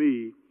around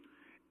me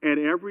at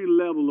every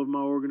level of my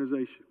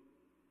organization.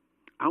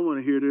 I want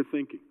to hear their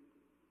thinking.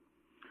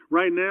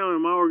 Right now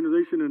in my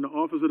organization, in the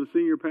office of the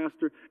senior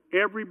pastor,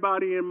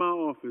 everybody in my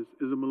office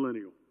is a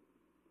millennial.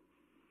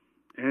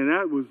 And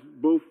that was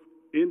both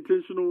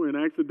intentional and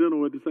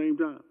accidental at the same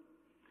time.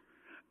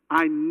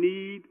 I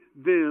need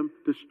them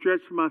to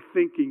stretch my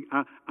thinking.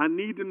 I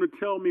need them to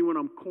tell me when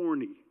I'm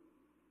corny.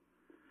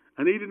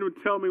 I need them to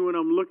tell me when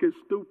I'm looking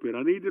stupid.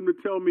 I need them to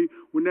tell me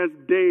when that's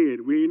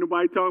dead. We ain't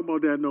nobody talking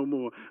about that no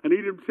more. I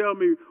need them to tell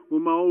me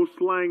when my old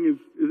slang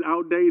is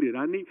outdated.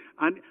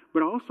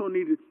 But I also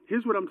need to,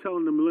 here's what I'm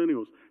telling the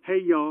millennials. Hey,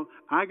 y'all,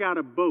 I got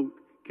a boat.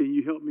 Can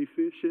you help me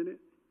fish in it?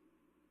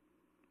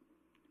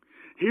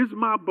 Here's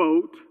my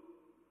boat.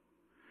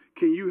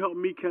 Can you help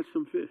me catch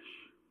some fish?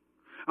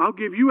 I'll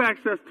give you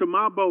access to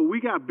my boat. We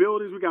got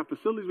buildings, we got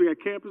facilities, we got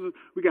campuses,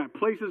 we got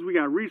places, we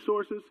got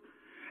resources.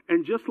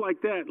 And just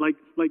like that, like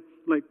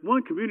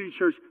one community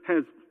church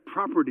has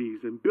properties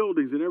and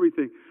buildings and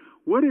everything.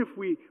 What if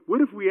we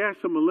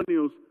ask some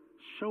millennials,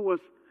 show us,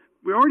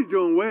 we're already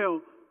doing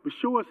well, but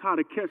show us how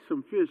to catch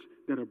some fish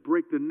that'll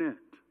break the net.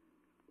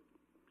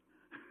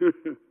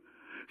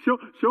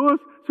 show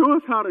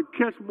us how to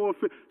catch more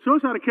fish. Show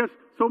us how to catch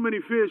so many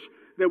fish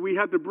that we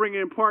have to bring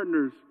in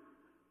partners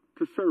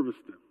to service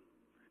them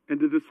and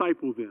to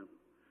disciple them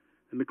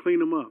and to clean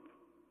them up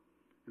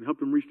and help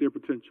them reach their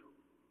potential.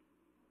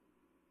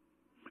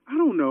 I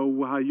don't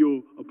know how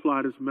you'll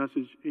apply this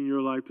message in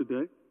your life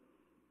today.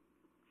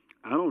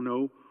 I don't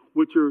know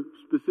what your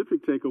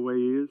specific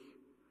takeaway is.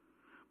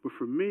 But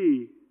for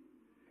me,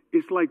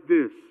 it's like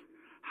this.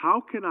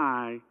 How can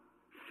I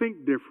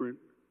think different?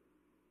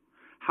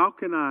 What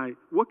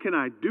can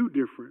I do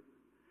different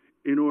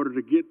in order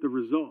to get the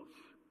results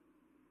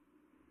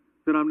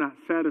that I'm not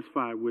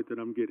satisfied with that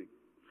I'm getting?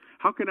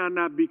 How can I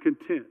not be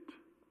content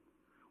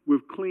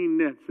with clean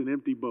nets and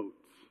empty boats?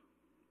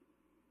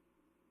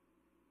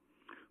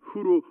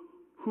 Who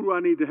do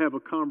I need to have a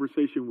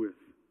conversation with?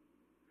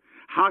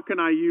 How can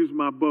I use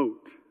my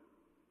boat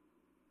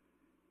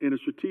in a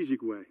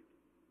strategic way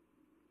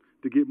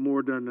to get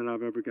more done than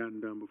I've ever gotten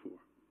done before?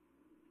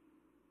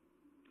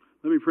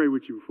 Let me pray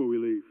with you before we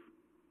leave.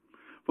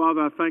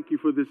 Father, I thank you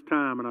for this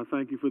time, and I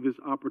thank you for this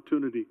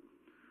opportunity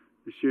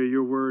to share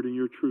your word and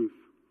your truth.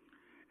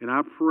 And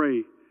I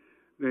pray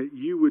that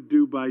you would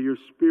do by your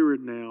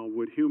Spirit now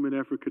what human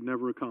effort could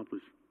never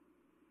accomplish.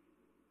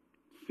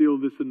 Seal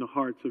this in the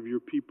hearts of your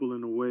people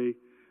in a way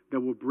that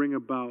will bring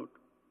about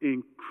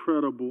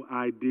incredible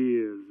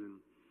ideas and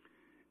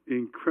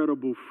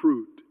incredible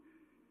fruit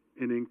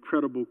and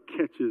incredible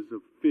catches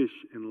of fish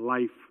and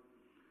life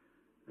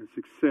and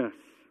success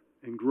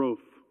and growth.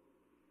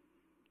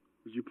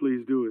 Would you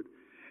please do it?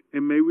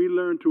 And may we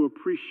learn to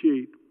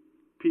appreciate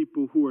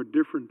people who are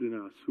different than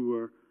us, who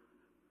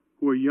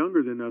are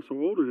younger than us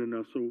or older than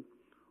us. So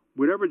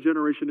whatever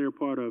generation they're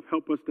part of,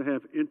 help us to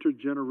have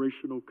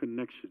intergenerational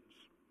connections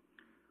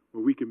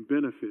where we can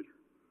benefit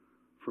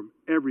from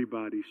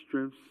everybody's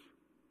strengths,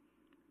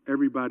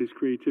 everybody's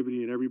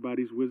creativity, and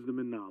everybody's wisdom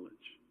and knowledge.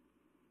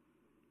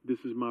 This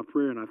is my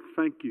prayer, and I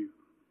thank you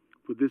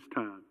for this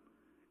time.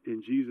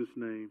 In Jesus'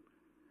 name,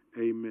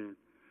 amen.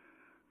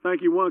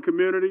 Thank you, One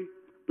Community.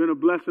 Been a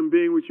blessing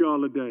being with you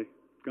all today.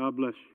 God bless you.